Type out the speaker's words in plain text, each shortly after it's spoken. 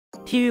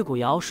替玉骨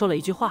遥说了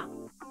一句话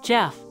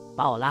 ：“Jeff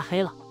把我拉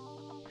黑了。”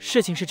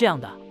事情是这样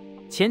的，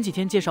前几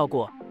天介绍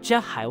过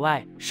Jeff 海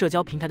外社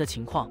交平台的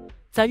情况，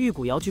在玉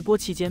骨遥剧播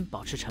期间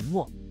保持沉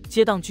默，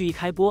接档剧一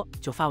开播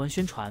就发文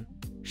宣传。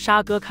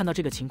沙哥看到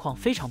这个情况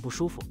非常不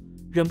舒服，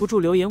忍不住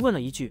留言问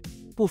了一句：“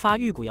不发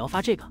玉骨遥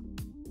发这个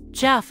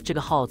 ？”Jeff 这个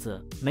号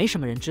子没什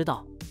么人知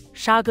道，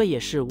沙哥也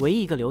是唯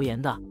一一个留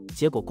言的。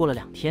结果过了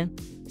2天，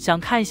想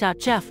看一下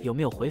Jeff 有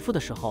没有回复的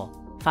时候，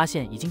发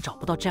现已经找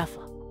不到 Jeff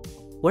了。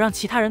我让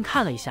其他人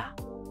看了一下，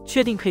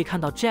确定可以看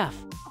到 Jeff，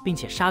 并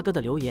且沙哥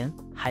的留言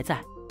还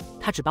在，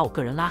他只把我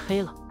个人拉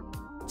黑了。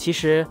其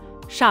实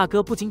沙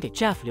哥不仅给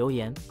Jeff 留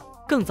言，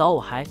更早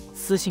我还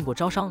私信过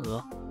招商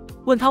鹅，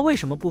问他为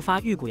什么不发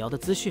玉骨遥的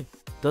资讯，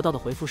得到的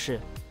回复是：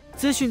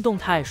资讯动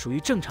态属于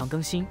正常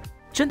更新。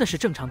真的是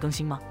正常更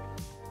新吗？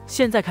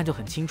现在看就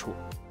很清楚，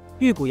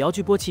玉骨遥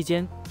剧播期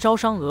间，招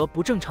商鹅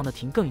不正常的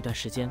停更一段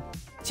时间，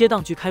接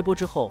档剧开播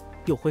之后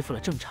又恢复了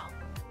正常。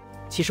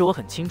其实我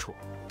很清楚，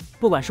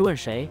不管是问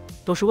谁，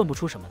都是问不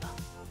出什么的，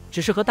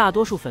只是和大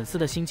多数粉丝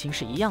的心情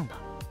是一样的。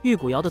玉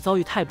骨遥的遭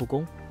遇太不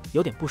公，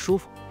有点不舒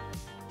服。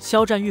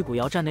肖战玉骨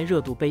遥站内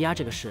热度被压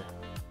这个事，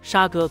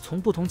沙哥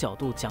从不同角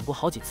度讲过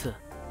好几次，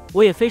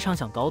我也非常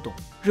想搞懂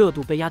热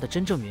度被压的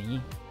真正原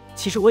因。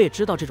其实我也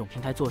知道这种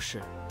平台做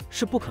事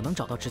是不可能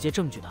找到直接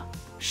证据的，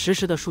实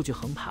时的数据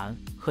横盘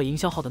和营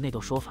销号的内斗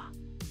说法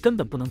根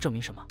本不能证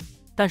明什么，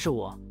但是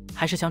我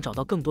还是想找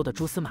到更多的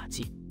蛛丝马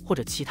迹或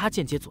者其他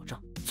间接佐证。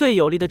最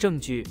有力的证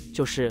据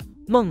就是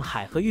孟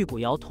海和玉骨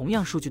遥同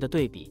样数据的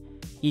对比，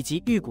以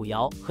及玉骨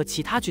遥和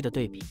其他剧的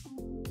对比。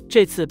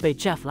这次被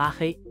Jeff 拉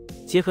黑，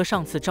结合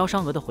上次招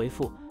商鹅的回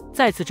复，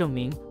再次证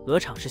明鹅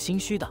厂是心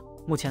虚的。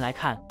目前来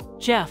看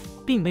Jeff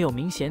并没有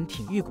明显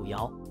挺玉骨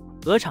遥，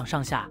鹅厂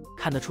上下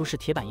看得出是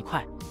铁板一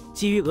块。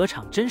基于鹅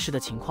厂真实的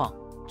情况，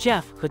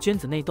 Jeff 和娟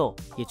子内斗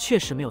也确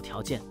实没有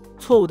条件，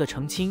错误的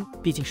澄清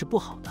毕竟是不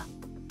好的。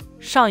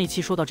上一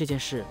期说到这件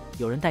事，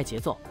有人带节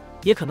奏，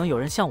也可能有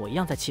人像我一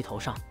样在气头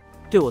上，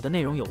对我的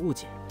内容有误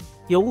解。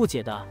有误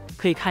解的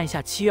可以看一下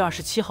7月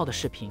27号的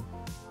视频，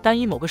单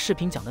一某个视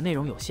频讲的内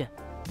容有限，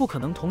不可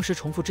能同时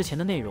重复之前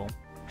的内容。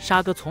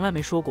沙哥从来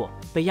没说过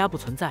被压不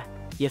存在，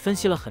也分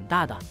析了很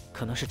大的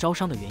可能是招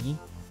商的原因。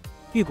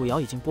玉骨遥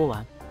已经播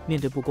完，面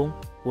对不公，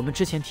我们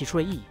之前提出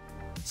了异议，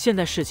现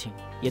在事情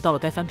也到了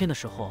该翻篇的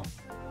时候。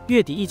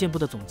月底意见部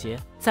的总结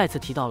再次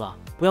提到了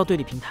不要对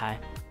立平台，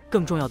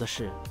更重要的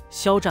是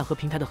肖战和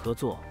平台的合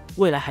作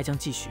未来还将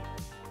继续，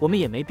我们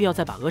也没必要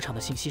再把鹅厂的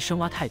信息深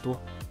挖太多。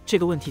这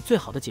个问题最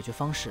好的解决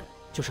方式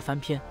就是翻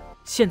篇，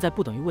现在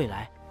不等于未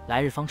来，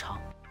来日方长。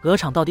鹅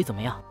厂到底怎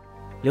么样，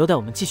留待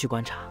我们继续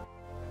观察。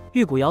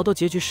玉骨遥都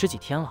结局10几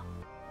天了，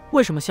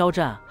为什么肖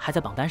战还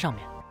在榜单上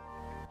面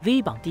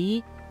 ？V 榜第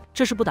一，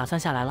这是不打算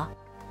下来了？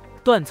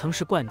断层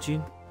是冠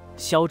军，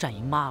肖战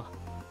赢妈了！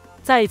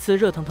再一次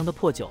热腾腾的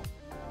破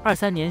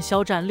9，23年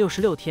肖战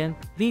66天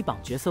V 榜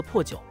角色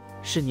破9，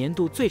是年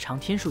度最长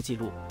天数纪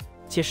录，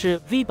且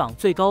是 V 榜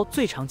最高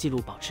最长纪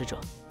录保持者。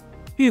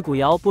玉骨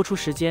遥播出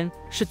时间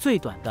是最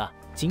短的，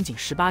仅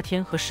18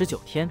天和19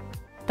天，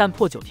但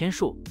破9天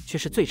数却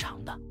是最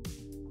长的。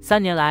3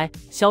年来，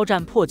肖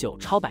战破9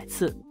超100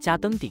次，加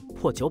登顶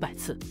破900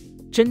次，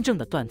真正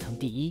的断层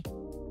第一。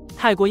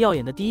太过耀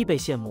眼的第一被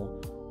羡慕，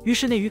于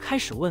是内娱开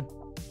始问，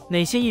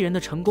哪些艺人的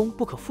成功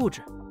不可复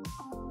制？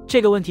这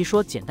个问题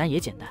说简单也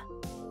简单，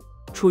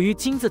处于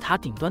金字塔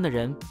顶端的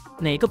人，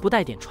哪个不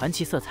带点传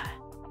奇色彩？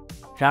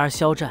然而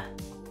肖战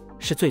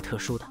是最特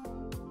殊的。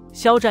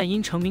肖战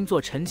因成名作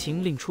《陈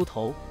情令》出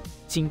头，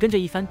紧跟着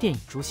一番电影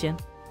诛仙，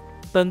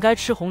本该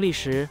吃红利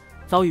时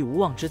遭遇无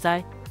妄之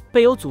灾，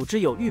被有组织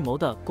有预谋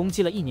的攻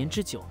击了1年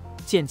之久，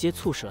间接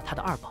促使了他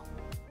的2宝。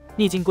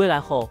逆境归来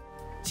后，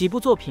几部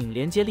作品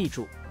连接立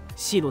柱，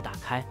戏路打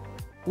开，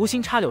无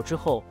心插柳之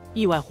后，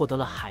意外获得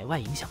了海外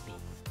影响力。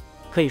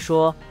可以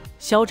说，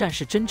肖战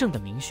是真正的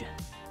民选。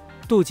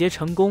渡劫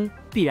成功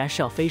必然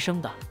是要飞升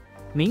的，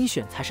民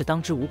选才是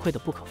当之无愧的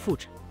不可复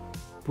制，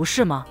不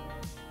是吗？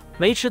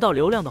没吃到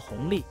流量的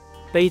红利，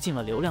背进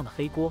了流量的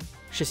黑锅，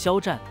是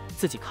肖战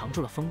自己扛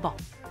住了风暴，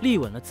立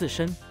稳了自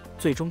身，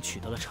最终取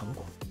得了成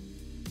果。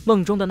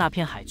梦中的那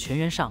片海全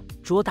员上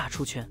捉大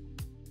出圈，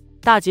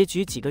大结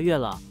局几个月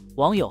了，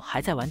网友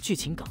还在玩剧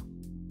情梗。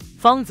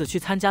方子去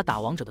参加打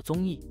王者的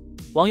综艺，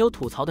网友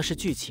吐槽的是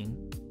剧情，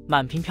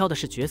满屏飘的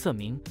是角色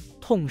名，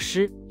痛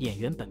失演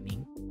员本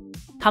名。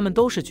他们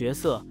都是角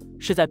色，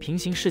是在平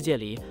行世界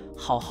里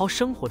好好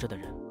生活着的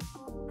人，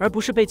而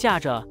不是被架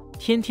着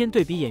天天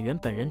对比演员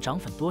本人涨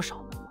粉多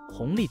少，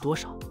红利多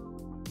少。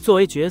作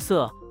为角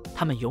色，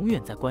他们永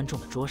远在观众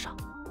的桌上。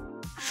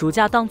暑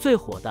假档最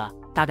火的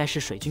大概是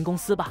水军公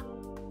司吧，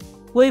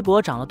微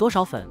博涨了多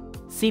少粉，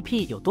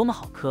 CP 有多么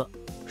好磕，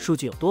数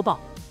据有多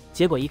爆，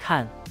结果一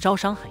看招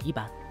商很一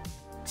般。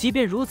即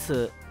便如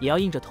此，也要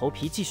硬着头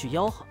皮继续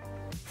吆喝，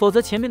否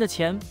则前面的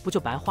钱不就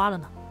白花了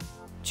呢？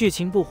剧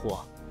情不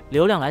火，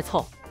流量来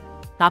凑，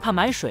哪怕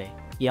买水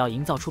也要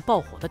营造出爆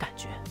火的感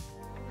觉。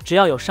只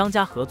要有商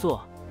家合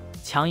作，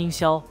强营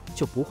销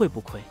就不会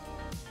不亏。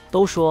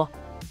都说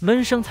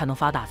闷声才能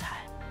发大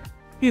财，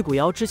玉骨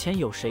遥之前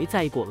有谁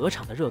在意过鹅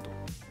厂的热度？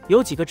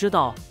有几个知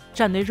道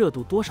站内热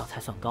度多少才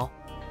算高？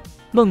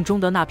梦中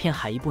的那片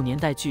海一部年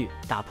代剧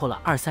打破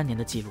了23年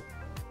的记录，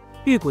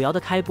玉骨遥的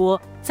开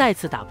播再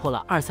次打破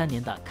了23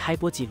年的开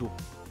播记录，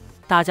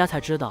大家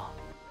才知道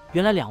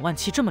原来2万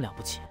期这么了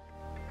不起。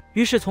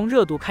于是从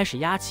热度开始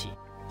压起，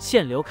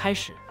限流开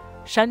始，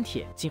删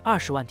帖近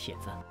20万帖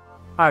子。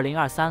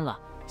2023了，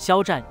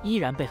肖战依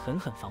然被狠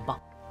狠防爆。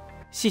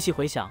细细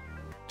回想，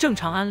正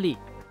常安利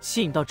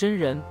吸引到真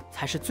人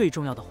才是最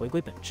重要的回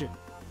归本质。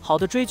好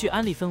的追剧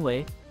安利氛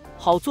围，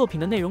好作品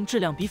的内容质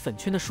量比粉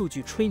圈的数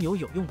据吹牛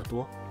有用得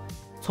多。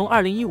从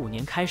2015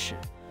年开始，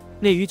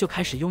内娱就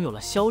开始拥有了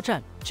肖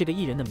战这个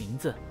艺人的名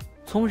字。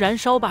从《燃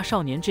烧吧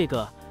少年》这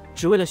个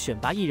只为了选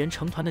拔艺人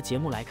成团的节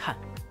目来看，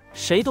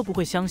谁都不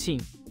会相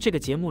信这个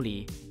节目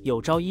里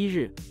有朝一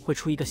日会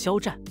出一个肖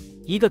战，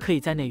一个可以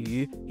在内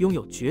娱拥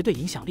有绝对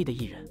影响力的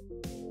艺人。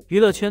娱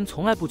乐圈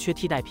从来不缺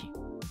替代品，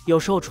有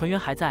时候纯元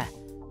还在，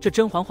这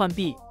甄嬛换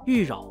璧、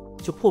玉娆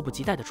就迫不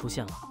及待地出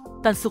现了。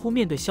但似乎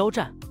面对肖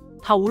战，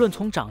他无论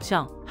从长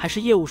相还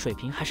是业务水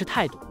平还是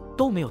态度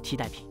都没有替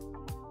代品。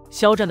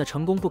肖战的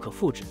成功不可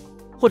复制，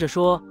或者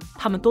说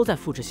他们都在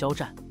复制肖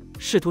战，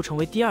试图成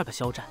为第二个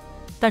肖战，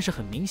但是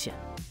很明显，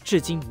至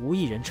今无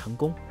一人成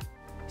功。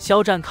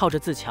肖战靠着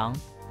自强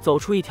走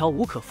出一条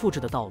无可复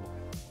制的道路，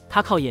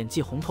他靠演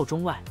技红透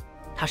中外，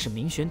他是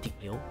民选顶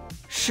流，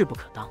势不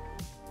可当。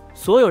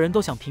所有人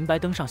都想平白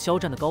登上肖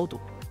战的高度，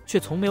却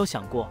从没有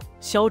想过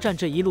肖战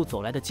这一路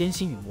走来的艰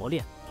辛与磨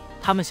练。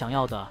他们想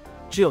要的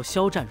只有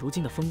肖战如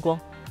今的风光，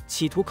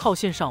企图靠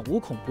线上无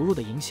孔不入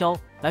的营销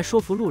来说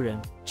服路人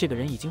这个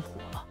人已经火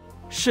了，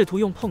试图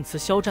用碰瓷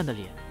肖战的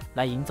脸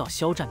来营造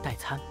肖战代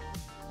餐。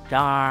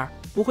然而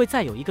不会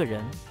再有一个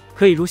人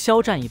可以如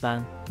肖战一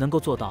般能够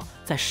做到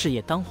在事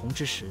业当红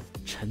之时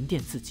沉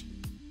淀自己。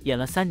演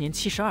了3年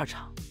72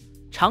场，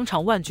场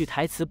场万句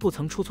台词不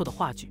曾出错的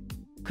话剧，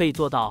可以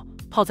做到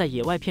泡在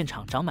野外片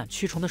场长满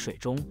蛆虫的水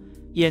中，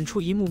演出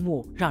一幕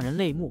幕让人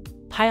泪目、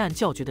拍案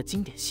叫绝的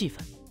经典戏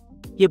份。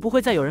也不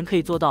会再有人可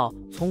以做到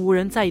从无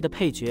人在意的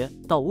配角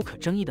到无可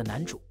争议的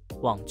男主。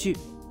网剧、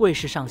卫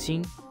视上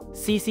星、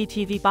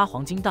CCTV 8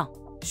黄金档，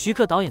徐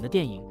克导演的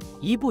电影，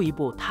一步一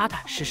步踏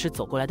踏实实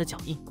走过来的脚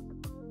印。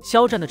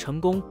肖战的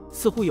成功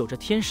似乎有着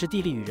天时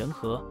地利与人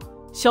和，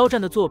肖战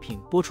的作品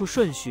播出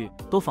顺序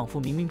都仿佛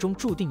冥冥中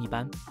注定一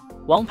般。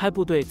王牌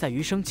部队在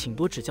余生请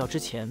多指教之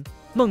前，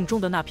梦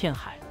中的那片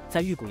海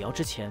在玉骨遥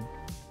之前。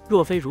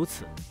若非如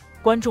此，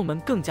观众们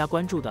更加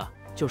关注的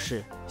就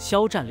是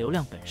肖战流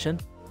量本身，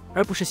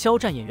而不是肖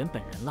战演员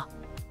本人了。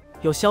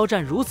有肖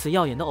战如此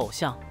耀眼的偶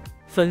像，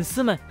粉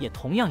丝们也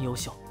同样优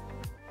秀。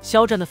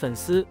肖战的粉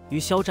丝于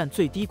肖战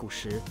最低谷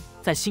时，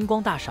在星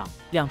光大赏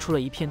亮出了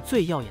一片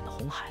最耀眼的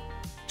红海，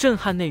震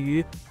撼内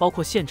娱，包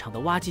括现场的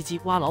挖机机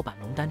挖老板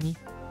龙丹妮。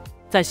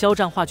在肖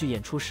战话剧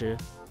演出时，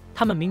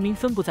他们明明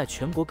分布在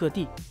全国各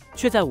地，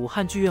却在武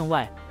汉剧院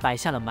外摆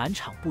下了满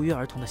场不约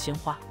而同的鲜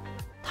花。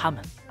他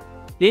们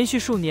连续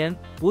数年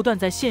不断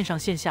在线上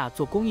线下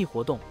做公益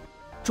活动，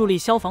助力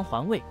消防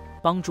环卫，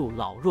帮助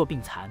老弱病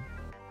残。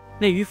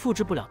内娱复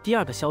制不了第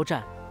二个肖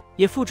战，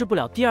也复制不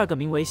了第二个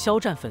名为肖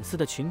战粉丝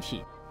的群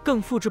体，更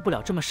复制不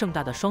了这么盛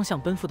大的双向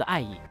奔赴的爱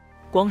意。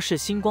光是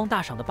星光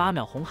大赏的8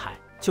秒红海，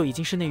就已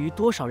经是内娱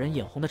多少人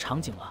眼红的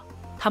场景了。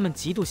他们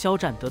嫉妒肖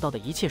战得到的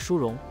一切殊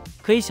荣，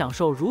可以享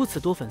受如此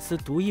多粉丝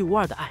独一无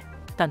二的爱，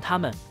但他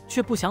们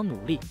却不想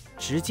努力，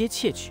直接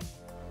窃取。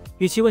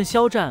与其问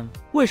肖战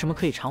为什么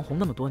可以长红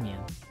那么多年，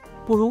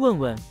不如问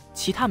问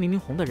其他明明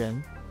红的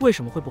人为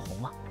什么会不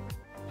红了。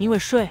因为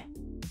睡，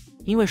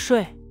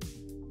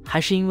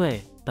还是因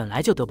为本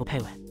来就德不配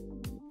位？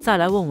再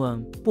来问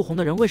问不红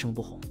的人为什么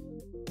不红？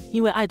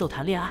因为爱豆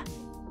谈恋爱，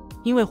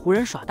因为湖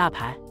人耍大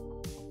牌，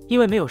因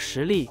为没有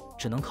实力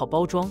只能靠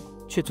包装，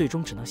却最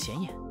终只能显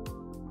眼。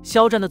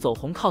肖战的走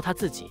红靠他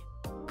自己，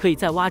可以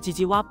在挖机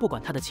机挖不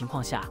管他的情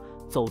况下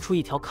走出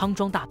一条康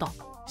庄大道，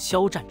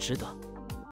肖战值得。